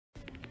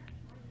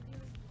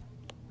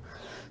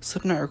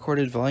Slipknot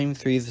recorded Volume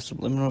 3 of the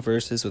Subliminal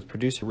Verses with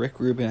producer Rick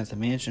Rubin at the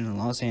mansion in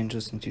Los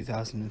Angeles in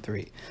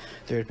 2003.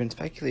 There had been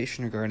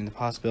speculation regarding the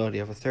possibility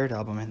of a third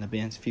album in the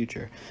band's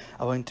future,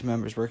 owing to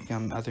members working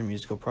on other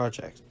musical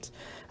projects.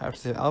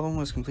 After the album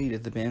was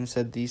completed, the band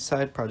said these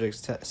side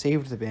projects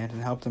saved the band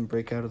and helped them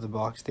break out of the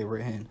box they were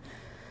in.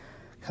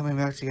 Coming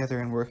back together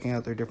and working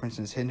out their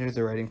differences hindered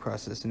the writing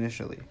process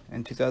initially.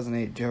 In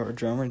 2008,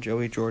 drummer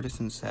Joey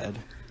Jordison said,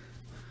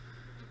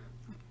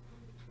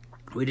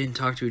 "We didn't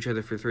talk to each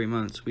other for 3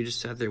 months. We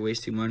just sat there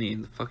wasting money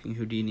in the fucking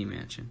Houdini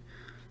mansion."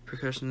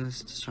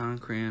 Percussionist Sean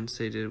Cran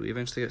stated, "We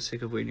eventually got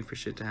sick of waiting for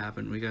shit to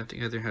happen. We got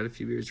together, had a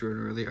few beers, wrote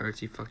a really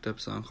artsy, fucked up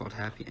song called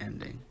Happy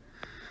Ending."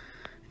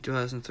 In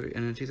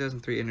a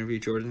 2003 interview,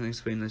 Jordan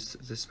explained this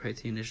despite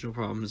the initial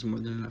problems, more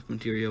than enough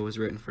material was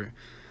written for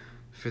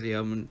the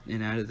album,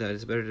 and added that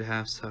it's better to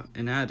have stuff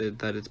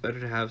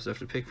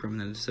to pick from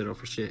than to settle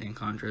for shit, in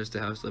contrast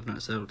to how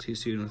Slipknot settled too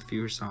soon with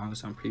fewer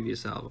songs on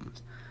previous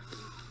albums.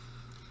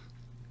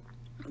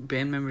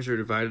 Band members were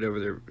divided over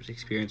their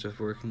experience with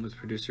working with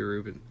producer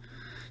Rubin.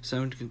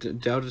 Some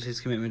doubted his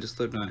commitment to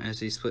Slipknot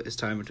as he split his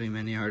time between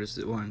many artists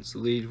at once. The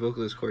lead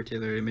vocalist Corey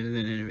Taylor admitted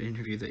in an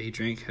interview that he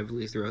drank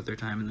heavily throughout their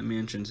time in the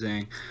mansion,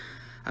 saying,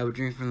 "I would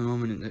drink from the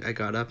moment I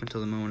got up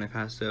until the moment I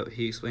passed out."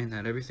 He explained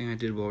that everything I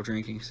did while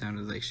drinking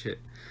sounded like shit,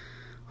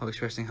 while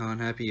expressing how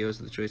unhappy he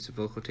was with the choice of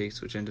vocal takes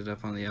which ended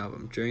up on the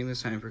album. During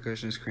this time,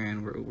 percussionist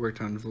Cran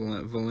worked on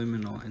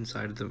Subliminal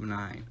Inside of the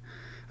Nine,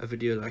 a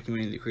video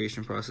documenting the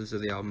creation process of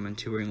the album and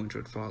touring which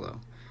would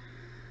follow.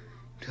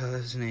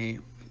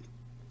 2008,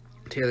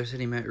 Taylor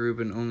said he met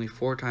Rubin only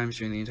 4 times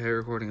during the entire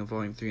recording of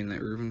Volume 3 and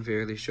that Rubin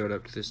barely showed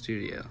up to the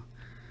studio.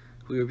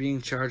 "We were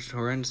being charged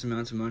horrendous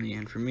amounts of money,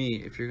 and for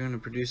me, if you're going to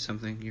produce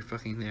something, you're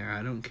fucking there.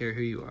 I don't care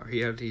who you are."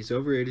 He added, "He's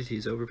overrated,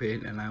 he's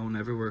overpaid, and I will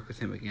never work with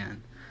him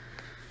again."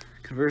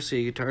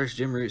 Conversely, guitarist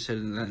Jim Root said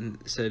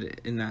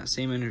in that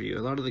same interview, "A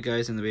lot of the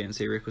guys in the band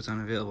say Rick was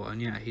unavailable, and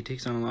yeah, he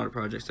takes on a lot of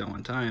projects at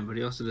one time, but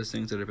he also does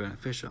things that are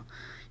beneficial.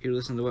 He would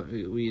listen to what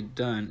we had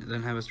done,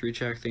 then have us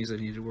recheck things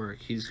that needed work.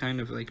 He's kind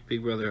of like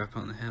Big Brother up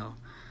on the hill.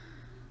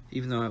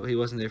 Even though he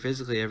wasn't there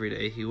physically every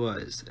day, he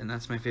was, and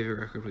that's my favorite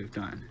record we've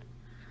done."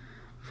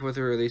 Before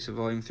the release of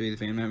Volume 3, the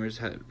band members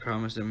had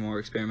promised a more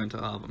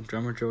experimental album.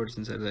 Drummer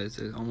Jordison said that it's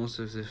almost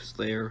as if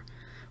Slayer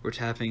were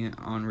tapping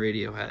on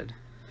Radiohead.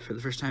 For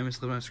the first time in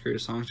Slipknot's career,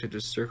 songs such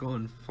as Circle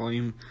and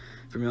Volume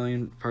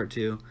Vermilion Part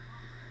 2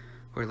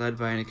 were led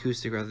by an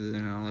acoustic rather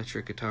than an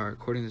electric guitar.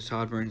 According to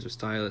Todd Burns of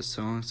Stylist,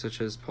 songs such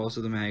as Pulse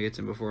of the Maggots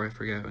and Before I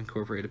Forget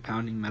incorporate a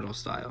pounding metal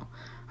style.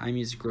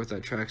 iMusic wrote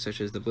that tracks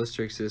such as The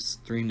Blister Exists,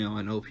 3-0,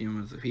 and Opium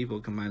of the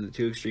People combine the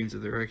two extremes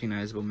of the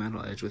recognizable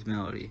metal edge with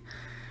melody,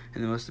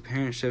 and the most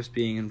apparent shifts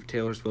being in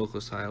Taylor's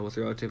vocal style, with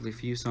relatively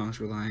few songs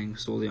relying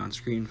solely on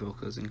screen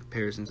vocals in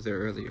comparison to their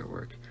earlier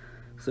work.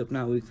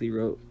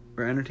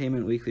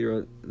 Entertainment Weekly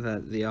wrote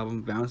that the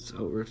album bounced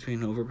over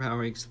between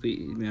overpowering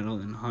speed metal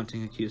and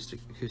haunting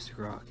acoustic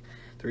rock.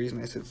 The reason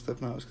I said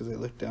Slipknot was because I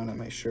looked down at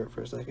my shirt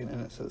for a second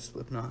and it says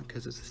Slipknot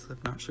because it's a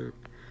Slipknot shirt.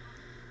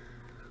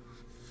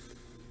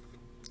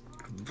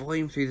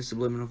 Volume 3 of the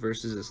Subliminal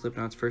Verses is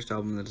Slipknot's first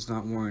album that does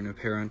not warrant a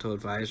parental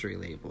advisory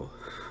label,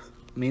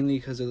 mainly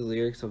because of the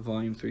lyrics of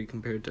Volume 3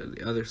 compared to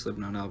the other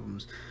Slipknot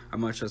albums are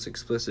much less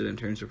explicit in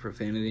terms of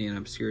profanity and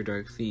obscure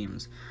dark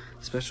themes.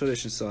 The special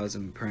edition still has a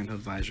parental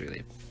advisory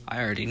label.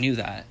 I already knew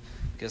that,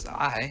 because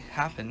I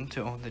happen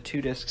to own the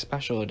 2-disc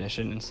special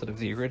edition instead of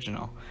the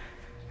original,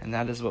 and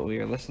that is what we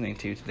are listening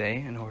to today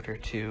in order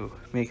to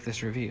make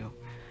this review.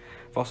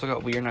 I've also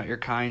got We Are Not Your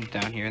Kind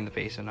down here in the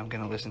basement. I'm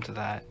going to listen to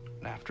that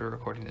after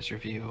recording this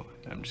review.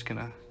 I'm just going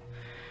to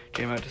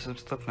jam out to some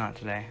Slipknot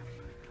today.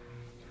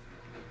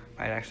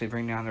 I'd actually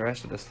bring down the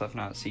rest of the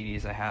Slipknot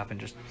CDs I have and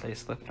just play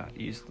Slipknot,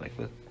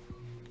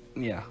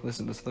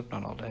 listen to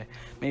Slipknot all day.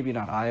 Maybe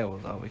not Iowa,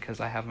 though, because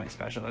I have my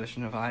special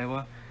edition of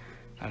Iowa.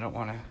 I don't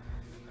want to...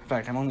 In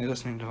fact, I'm only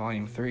listening to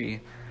Volume 3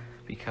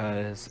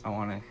 because I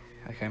want to...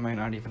 I might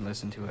not even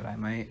listen to it. I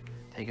might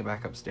take it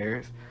back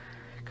upstairs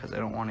because I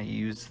don't want to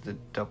use the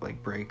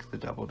break the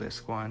double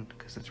disc one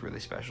because it's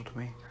really special to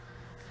me.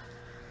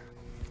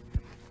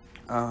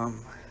 In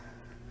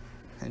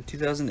a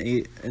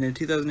 2008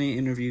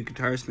 interview,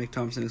 guitarist Mick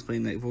Thompson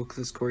explained that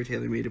vocalist Corey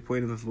Taylor made a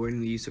point of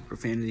avoiding the use of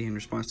profanity in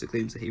response to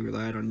claims that he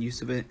relied on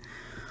use of it.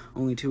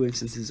 Only 2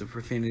 instances of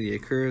profanity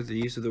occur. The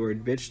use of the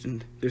word bitched,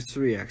 and there's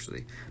 3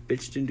 actually.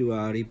 Bitched in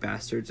Duality,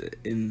 bastards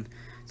in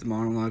the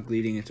monologue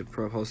leading into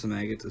Pulse of the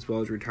Maggots, as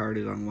well as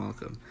retarded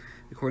unwelcome.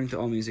 According to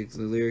AllMusic,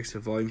 the lyrics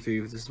of Volume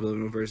 3 of the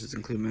Subliminal Verses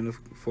include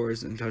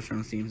metaphors and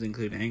touch-on themes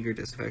include anger,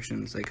 disaffection,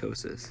 and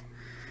psychosis.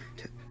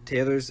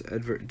 Taylor's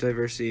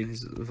diversity in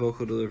his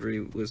vocal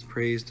delivery was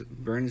praised.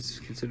 Burns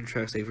considered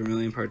tracks like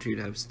Vermilion Part 2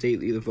 to have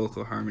stately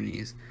vocal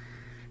harmonies.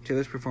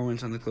 Taylor's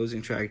performance on the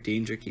closing track,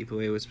 Danger Keep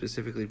Away, was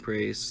specifically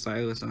praised.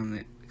 Stylists on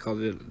it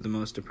called it the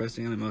most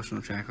depressing and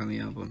emotional track on the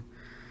album.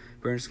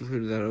 Burns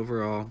concluded that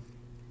overall,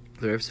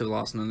 the riffs have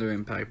lost another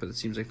impact, but it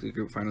seems like the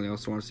group finally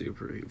also wants to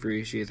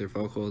appreciate their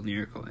vocal and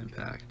lyrical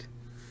impact.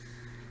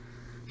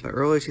 By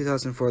early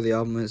 2004, the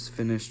album has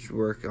finished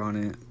work on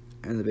it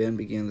and the band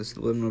began the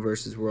Subliminal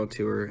vs. World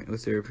Tour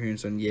with their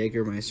appearance on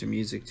Jägermeister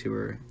Music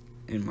Tour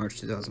in March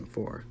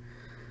 2004.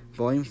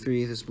 Volume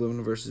 3, The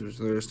Subliminal Verses, was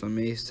released on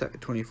May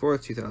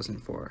 24th,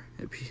 2004.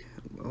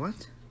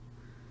 What?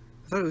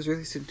 I thought it was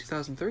released in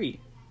 2003.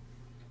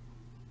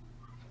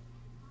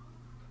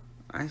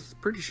 I'm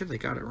pretty sure they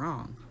got it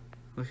wrong.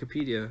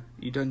 Wikipedia,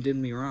 you done did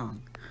me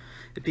wrong.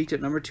 It peaked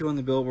at number 2 on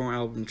the Billboard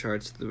album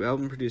charts. The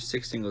album produced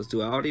 6 singles: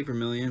 Duality,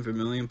 Vermilion,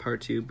 Vermilion Part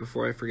 2,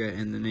 Before I Forget,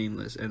 and The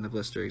Nameless, and The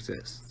Blister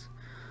Exists.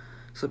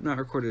 Slipknot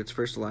recorded its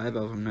first live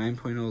album,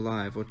 9.0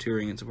 Live, while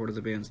touring in support of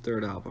the band's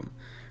third album.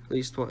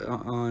 Released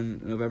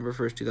on November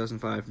 1st,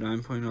 2005,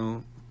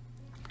 9.0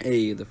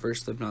 A, the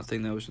first Slipknot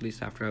thing that was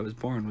released after I was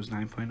born, was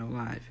 9.0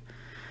 Live.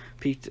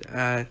 Peaked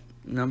at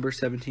number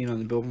 17 on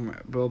the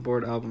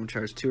Billboard album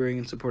charts, touring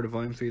in support of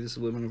Volume 3 of the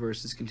Subliminal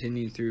Verses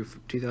continued through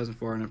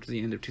 2004 and up to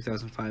the end of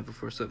 2005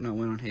 before Slipknot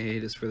went on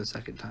hiatus for the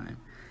second time.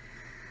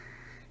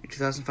 In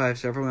 2005,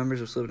 several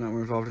members of Slipknot were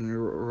involved in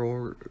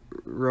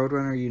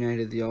Roadrunner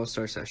United, the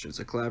All-Star Sessions,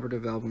 a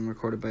collaborative album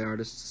recorded by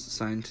artists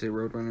signed to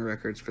Roadrunner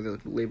Records for the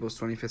label's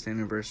 25th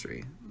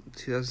anniversary.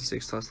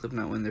 2006 saw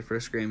Slipknot win their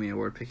first Grammy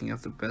Award, picking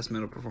up the Best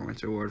Metal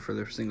Performance Award for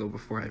their single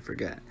Before I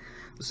Forget.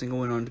 The single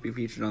went on to be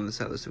featured on the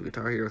setlist of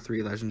Guitar Hero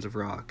 3 Legends of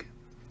Rock.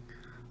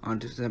 On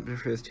December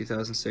 5th,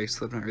 2006,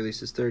 Slipknot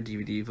released its third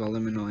DVD,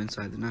 Subliminal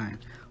Inside the Nine.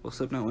 While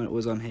Slipknot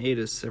was on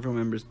hiatus, several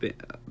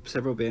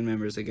band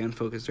members again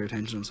focused their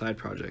attention on side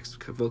projects.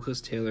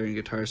 Vocalist Taylor and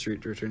guitarist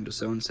Root returned to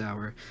Sow and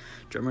Sour.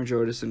 Drummer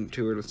Jodison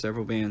toured with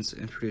several bands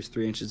and produced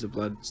 3 Inches of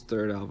Blood's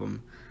third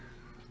album,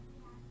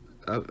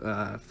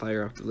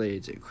 Fire Up the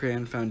Blades.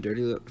 Cran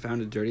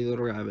founded Dirty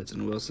Little Rabbits,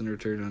 and Wilson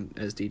returned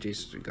as DJ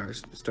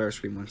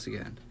Starscream once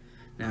again.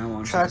 Now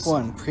on Track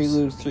 1,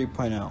 Prelude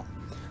 3.0.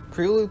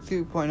 Prelude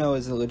 3.0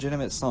 is a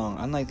legitimate song,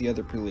 unlike the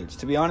other Preludes.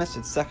 To be honest,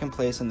 it's second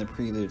place in the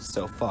Preludes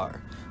so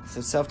far, with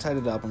the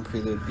self-titled album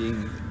Prelude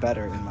being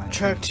better in my opinion.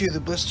 Track 2,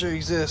 The Blister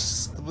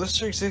Exists. The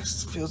Blister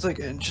Exists feels like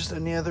just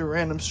any other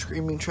random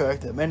screaming track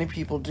that many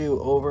people do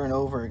over and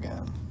over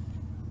again.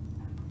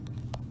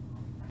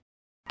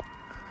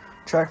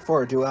 Track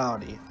 4,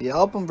 Duality. The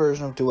album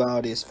version of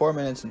Duality is 4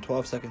 minutes and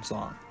 12 seconds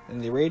long,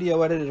 and the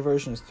radio edited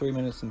version is 3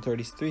 minutes and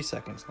 33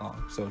 seconds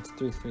long, so it's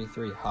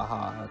 333,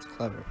 haha, that's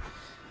clever.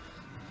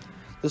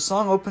 The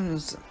song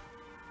opens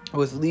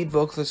with lead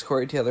vocalist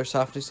Corey Taylor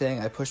softly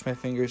saying, "I push my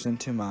fingers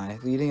into my,"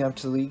 leading up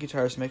to lead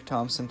guitarist Mick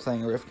Thompson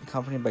playing a riff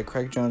accompanied by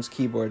Craig Jones'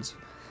 keyboards,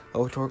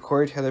 while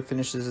Corey Taylor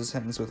finishes his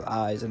sentence with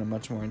 "eyes" in a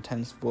much more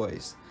intense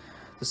voice.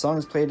 The song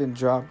is played in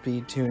drop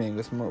beat tuning,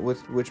 with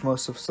which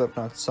most of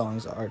Slipknot's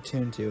songs are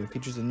tuned to, and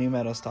features a nu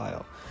metal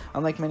style.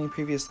 Unlike many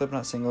previous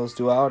Slipknot singles,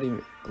 Duality,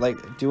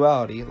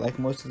 like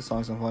most of the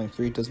songs on Volume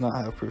 3, does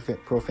not have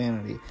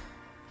profanity,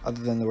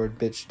 other than the word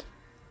bitched.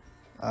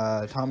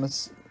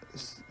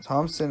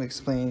 Thompson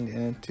explained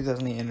in a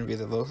 2008 interview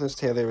that vocalist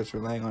Taylor was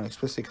relying on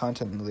explicit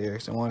content in the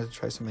lyrics and wanted to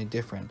try something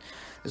different.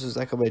 This was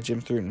echoed by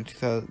Jim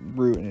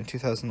Root in a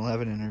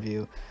 2011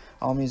 interview.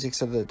 AllMusic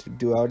said that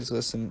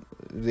Duality's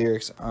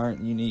lyrics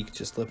aren't unique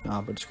to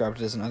Slipknot, but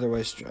described it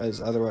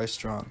as otherwise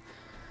strong.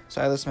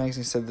 Stylus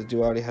magazine said that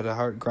Duality had a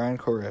hard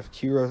grindcore riff.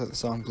 Q wrote that the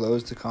song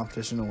blows the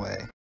competition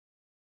away.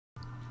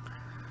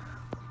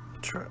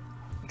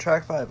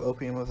 Track 5,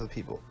 Opium of the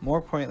People.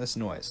 More pointless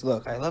noise.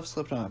 Look, I love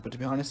Slipknot, but to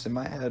be honest, in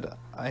my head,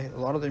 a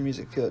lot of their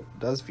music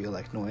does feel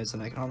like noise,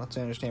 and I can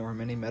honestly understand where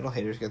many metal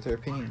haters get their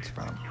opinions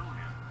from.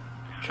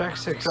 Track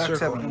 6, Track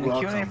 7. In the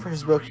Q&A for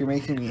his book, You're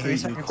Making Me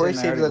Hate You, Corey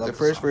stated that the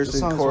first verse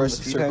and chorus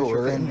of Circle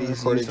were written and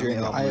recorded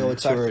during the Iowa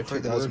tour in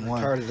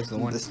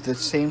 2001. The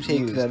same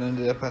take that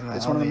ended up on the album.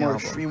 It's one of the more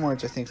extreme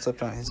words I think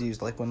Slipknot has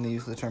used, like when they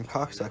used the term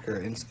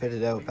cocksucker and spit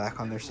it out back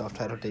on their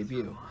self-titled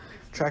debut.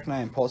 Track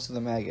 9, Pulse of the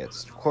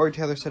Maggots. Corey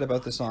Taylor said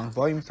about the song,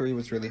 "Volume 3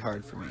 was really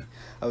hard for me.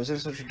 I was in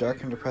such a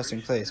dark and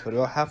depressing place, but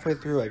about halfway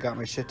through I got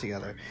my shit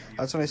together.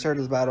 That's when I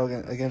started the battle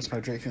against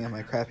my drinking and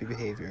my crappy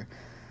behavior."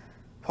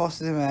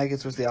 Pulse of the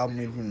Maggots was the album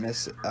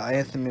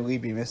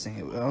we'd be missing.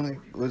 It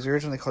was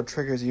originally called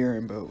Trigger's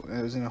Urine, but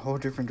it was in a whole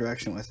different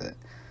direction with it.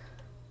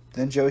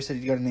 Then Joey said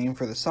he got a name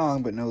for the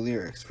song, but no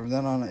lyrics. From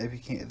then on,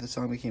 the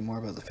song became more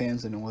about the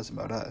fans than it was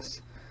about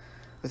us.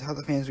 Without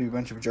the fans, we'd be a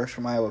bunch of jerks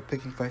from Iowa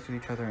picking fights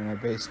with each other in our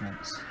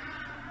basements.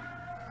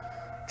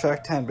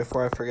 Track 10,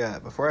 Before I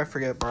Forget. Before I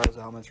Forget borrows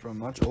elements from a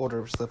much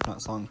older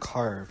Slipknot song,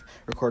 Carve,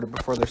 recorded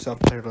before their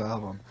self-titled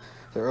album.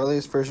 The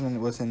earliest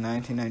version was in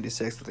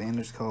 1996 with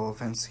Anders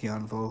Kolovensky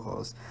on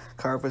vocals.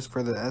 Carve was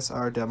for the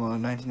SR demo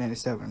in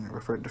 1997,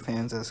 referred to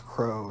fans as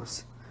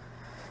crows.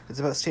 It's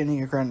about standing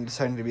your ground and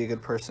deciding to be a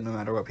good person no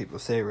matter what people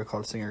say,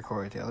 recalled singer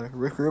Corey Taylor.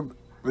 Rick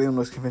Rubin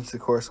was convinced the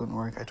chorus wouldn't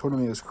work. I told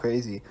him he was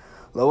crazy.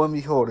 Lo and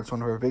behold, it's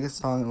one of our biggest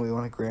songs and we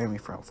won a Grammy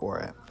for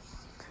it.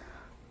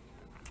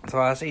 The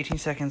last 18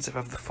 seconds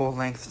of the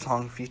full-length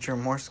song feature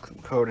Morse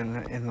code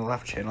in the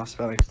left channel,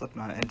 spelling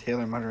Slipknot, and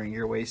Taylor muttering,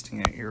 "You're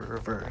wasting it, you're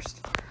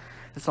reversed."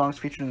 The songs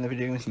featured in the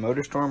video games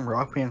Motorstorm,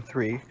 Rock Band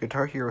 3,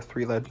 Guitar Hero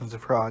 3 Legends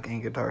of Rock,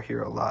 and Guitar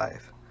Hero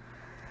Live.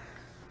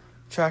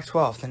 Track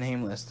 12, The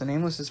Nameless. The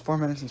Nameless is 4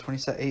 minutes and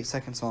 28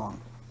 seconds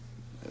long.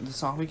 The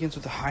song begins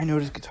with a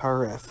high-noted guitar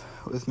riff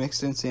with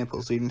mixed-in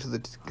samples, leading to the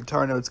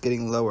guitar notes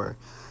getting lower,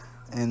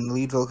 and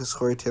lead vocalist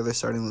Corey Taylor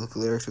starting the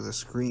lyrics with a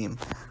scream.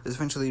 This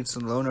eventually leads to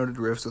low-noted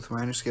riffs with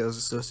minor scales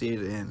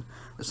associated in.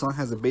 The song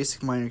has a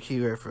basic minor key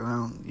riff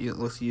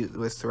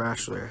with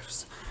thrash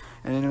riffs,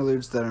 and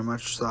interludes that are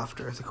much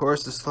softer. The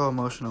chorus is slow,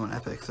 emotional, and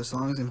epic. The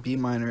song is in B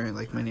minor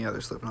like many other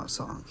Slipknot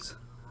songs.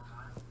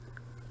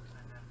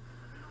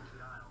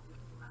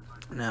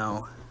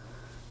 Now,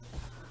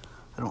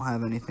 I don't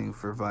have anything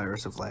for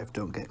Virus of Life,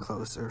 Don't Get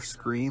Close, or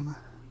Scream,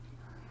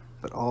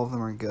 but all of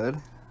them are good.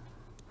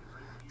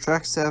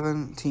 Track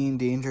 17,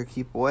 Danger,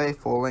 Keep Away,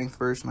 full-length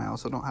version, I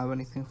also don't have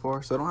anything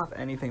for, so I don't have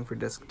anything for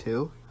disc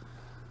 2.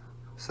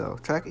 So,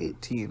 track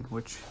 18,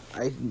 which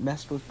I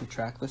messed with the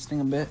track listing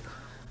a bit,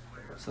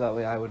 so that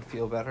way I would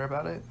feel better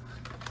about it.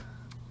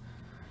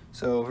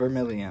 So,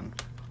 Vermilion.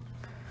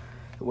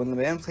 When the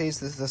band plays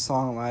this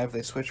song live,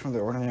 they switch from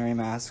their ordinary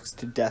masks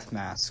to death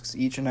masks,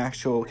 each an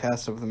actual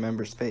cast of the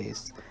members'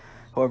 face.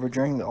 However,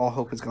 during the All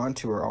Hope Is Gone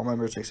tour, all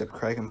members except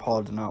Craig and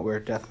Paul did not wear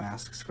death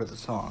masks for the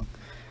song.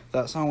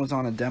 That song was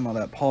on a demo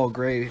that Paul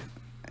Gray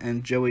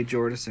and Joey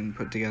Jordison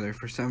put together.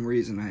 For some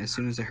reason, as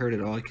soon as I heard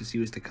it, all I could see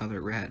was the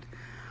color red.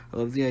 I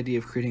love the idea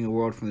of creating a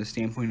world from the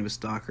standpoint of a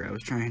stalker. I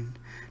was trying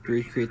to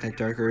recreate that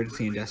dark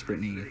urgency and desperate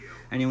need.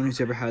 Anyone who's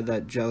ever had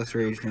that jealous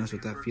rage knows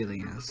what that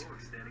feeling is.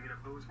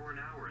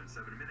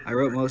 I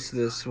wrote most of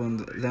this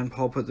when then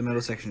Paul put the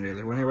middle section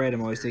together. When I write,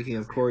 I'm always thinking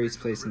of Corey's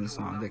place in the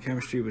song. The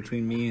chemistry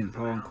between me and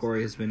Paul and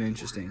Corey has been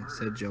interesting,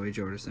 said Joey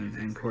Jordison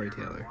and Corey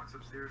Taylor.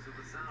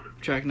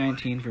 Track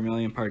 19,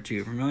 Vermilion Part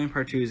 2. Vermilion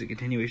Part 2 is a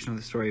continuation of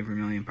the story of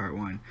Vermilion Part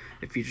 1.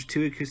 It features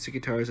 2 acoustic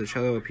guitars, a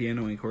cello, a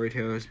piano, and Corey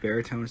Taylor's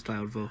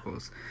baritone-styled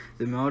vocals.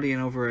 The melody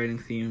and overriding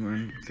theme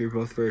run through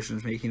both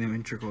versions, making them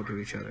integral to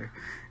each other.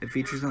 It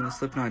features on the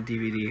Slipknot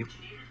DVD,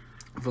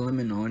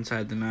 Subliminal,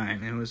 Inside the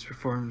Nine, and was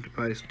performed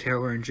by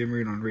Taylor and Jim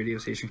Root on radio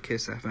station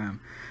Kiss FM.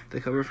 The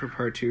cover for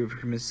Part 2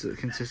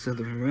 consists of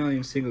the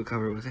Vermilion single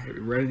cover with a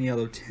red and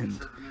yellow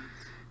tint,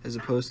 as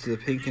opposed to the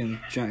pink and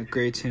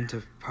gray tint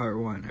of Part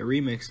 1. A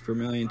remix,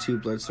 Vermilion 2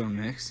 Bloodstone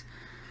Mix,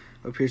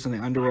 appears on the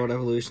Underworld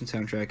Evolution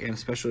soundtrack, and a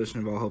special edition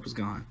of All Hope Is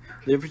Gone.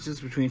 The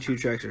differences between 2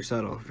 tracks are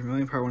subtle.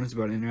 Vermilion Part 1 is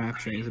about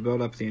enrapturing, the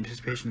build-up, the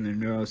anticipation,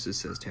 and the neurosis,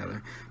 says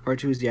Taylor. Part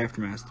 2 is the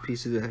aftermath, the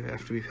pieces that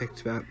have to be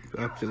picked up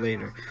to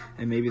later,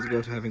 and maybe the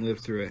guilt of having lived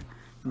through it.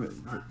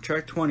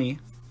 Track 20,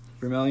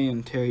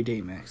 Vermilion Terry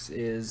Date Mix,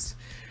 is...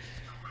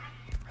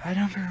 I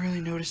never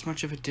really noticed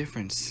much of a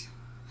difference.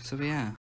 So yeah.